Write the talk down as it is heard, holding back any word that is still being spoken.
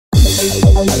Hey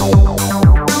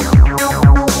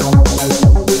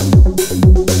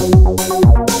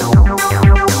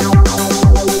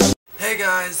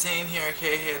guys, Zane here,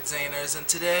 heyitszaners, and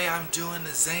today I'm doing the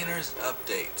Zaners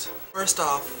update. First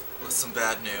off, with some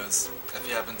bad news, if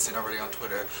you haven't seen already on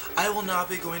Twitter, I will not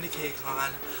be going to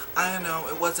KCON. I know,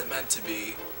 it wasn't meant to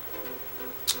be.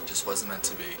 It just wasn't meant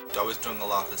to be. I was doing a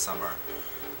lot this summer,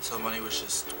 so money was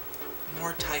just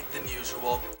more tight than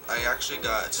usual. I actually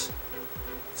got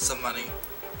some money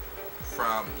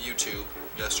from YouTube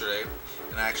yesterday,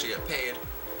 and I actually get paid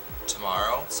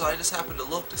tomorrow, so I just happened to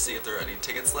look to see if there are any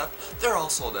tickets left. They're all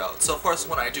sold out, so of course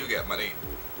when I do get money,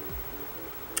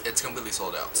 it's completely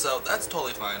sold out, so that's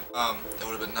totally fine. It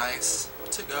would have been nice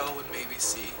to go and maybe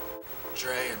see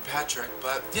Dre and Patrick,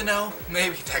 but you know,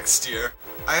 maybe next year.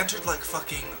 I entered like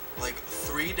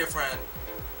 3 different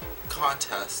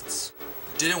contests.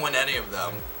 Didn't win any of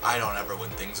them. I don't ever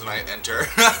win things when I enter.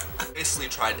 Basically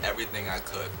tried everything I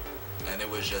could, and it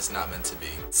was just not meant to be.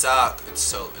 It's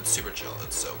super chill.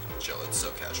 It's so chill. It's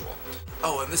so casual.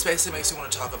 Oh, and this basically makes me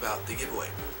want to talk about the giveaway.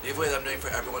 The giveaway that I'm doing for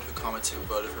everyone who commented who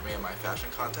voted for me in my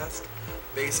fashion contest.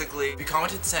 Basically, if you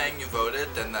commented saying you voted,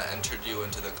 then that entered you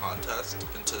into the contest,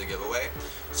 into the giveaway.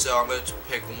 So I'm going to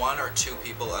pick 1 or 2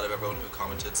 people out of everyone who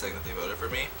commented saying that they voted for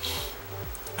me.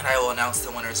 And I will announce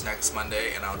the winners next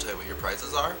Monday, and I'll tell you what your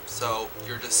prizes are. So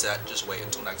you're just set, just wait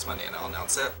until next Monday and I'll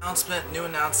announce it. New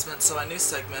announcement, so my new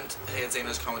segment,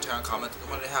 heyitszaners Commentary on Comments, is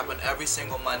going to happen every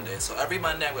single Monday. So every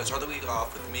Monday I'm going to start the week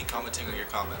off with me commenting on your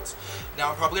comments. Now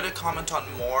I'm probably going to comment on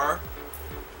more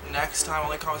next time. I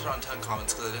only commented on 10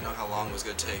 comments because I didn't know how long it was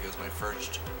going to take. It was my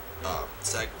first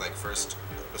first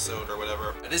episode or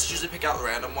whatever. I just usually pick out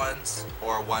random ones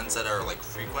or ones that are like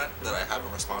frequent that I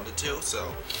haven't responded to,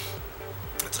 so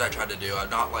that's what I try to do. I'm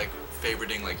not like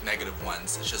favoriting like negative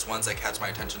ones. It's just ones that catch my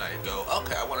attention. I go,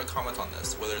 okay, I want to comment on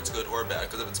this, whether it's good or bad.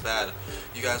 Because if it's bad,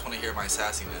 you guys want to hear my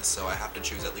sassiness, so I have to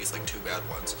choose at least like 2 bad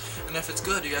ones. And if it's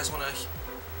good, you guys want to.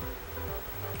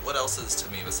 What else is to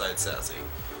me besides sassy?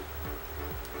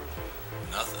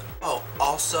 Nothing. Oh,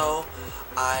 also,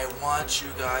 I want you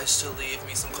guys to leave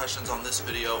me some questions on this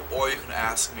video, or you can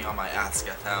ask me on my Ask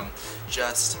FM.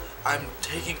 I'm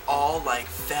taking all like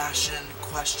fashion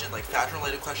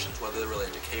related questions, whether they're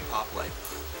related to K-pop, like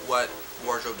what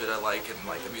wardrobe did I like in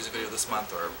like a music video this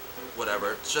month or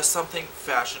whatever. It's just something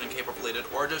fashion and K-pop related,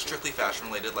 or just strictly fashion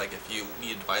related, like if you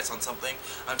need advice on something.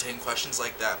 I'm taking questions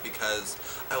like that because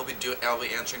I'll be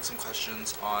answering some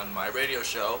questions on my radio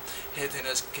show,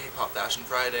 heyitszaners K-pop Fashion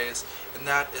Fridays, and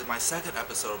that is my second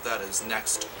episode of that is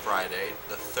next Friday,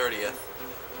 the 30th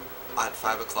at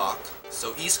 5 o'clock.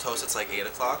 So East Coast it's like 8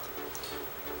 o'clock,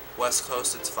 West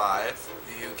Coast it's 5,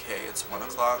 the UK it's 1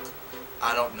 o'clock.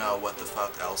 I don't know what the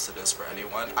fuck else it is for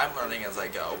anyone. I'm learning as I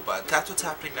go, but that's what's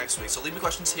happening next week. So leave me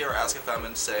questions here or Ask FM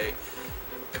and say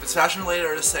if it's fashion related,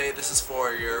 or to say this is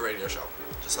for your radio show.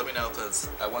 Just let me know, because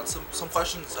I want some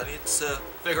questions. I need to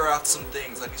figure out some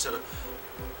things. I need to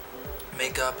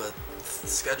make up a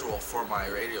schedule for my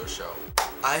radio show.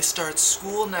 I start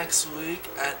school next week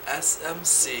at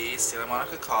SMC, Santa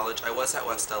Monica College. I was at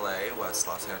West LA, West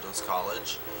Los Angeles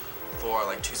College, for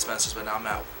like 2 semesters, but now I'm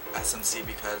at SMC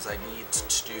because I need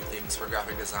to do things for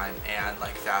graphic design and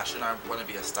like fashion. I want to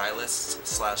be a stylist /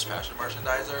 fashion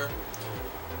merchandiser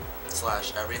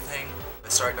 / everything. I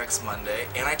start next Monday,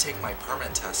 and I take my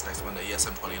permit test next Monday. Yes,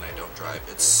 I'm 20 and I don't drive.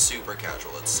 It's super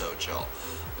casual. It's so chill,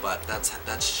 but that's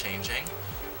changing.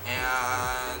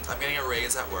 And I'm getting a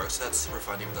raise at work, so that's super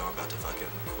fun, even though I'm about to fucking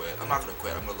quit. I'm not gonna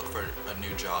quit. I'm gonna look for a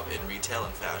new job in retail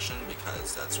and fashion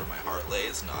because that's where my heart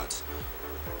lays, not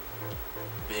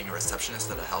being a receptionist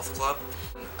at a health club.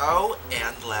 Oh,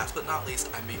 and last but not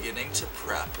least, I'm beginning to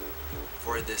prep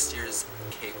for this year's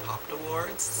K-pop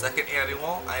Awards, 2nd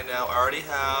annual. I know I already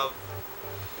have,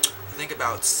 I think,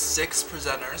 about 6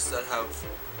 presenters that have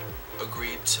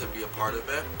agreed to be a part of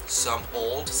it. Some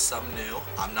old, some new.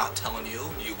 I'm not telling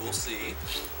you, you will see.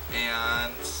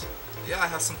 And yeah, I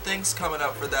have some things coming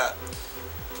up for that.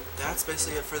 That's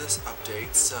basically it for this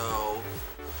update. So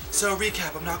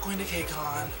recap, I'm not going to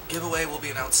KCON. Giveaway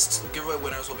winners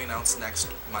will be announced next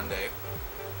Monday.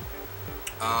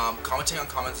 Commenting on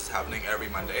comments is happening every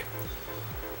Monday.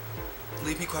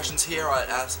 Leave me questions here or at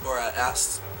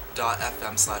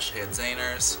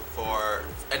ask.fm/heyitszaners for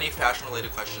any fashion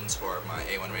related questions for my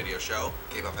A1 radio show,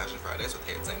 K-pop Fashion Fridays with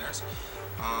heyitszaners.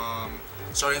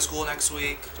 Starting school next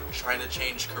week, trying to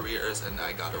change careers, and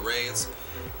I got a raise.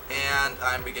 And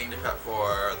I'm beginning to prep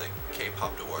for the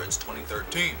K-pop Awards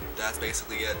 2013. That's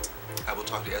basically it. I will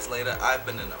talk to you guys later. I've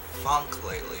been in a funk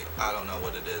lately. I don't know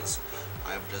what it is.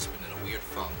 I've just been in a weird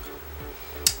funk.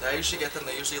 I usually get them,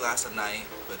 they usually last a night,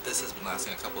 but this has been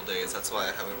lasting a couple days. That's why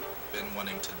I haven't been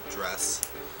wanting to dress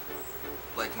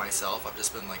like myself. I've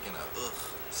just been like in a ugh.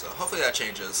 So hopefully that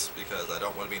changes, because I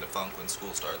don't want to be in a funk when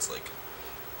school starts. Like,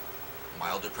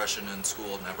 mild depression in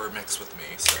school never mix with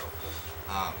me. So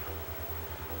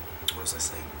what was I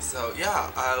saying? So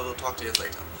yeah, I will talk to you guys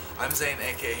later. I'm Zane,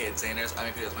 aka heyitszaners. I'm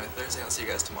making videos my Thursday. I'll see you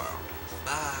guys tomorrow.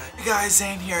 Bye. Hey guys,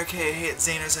 Zane here, aka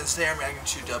heyitszaners, and today I'm reacting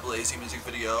to Double A's music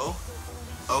video.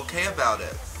 Okay about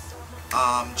it.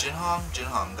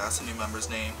 Jinhong, that's the new member's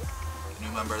name. The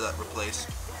new member that replaced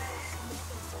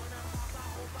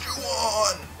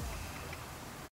KCON.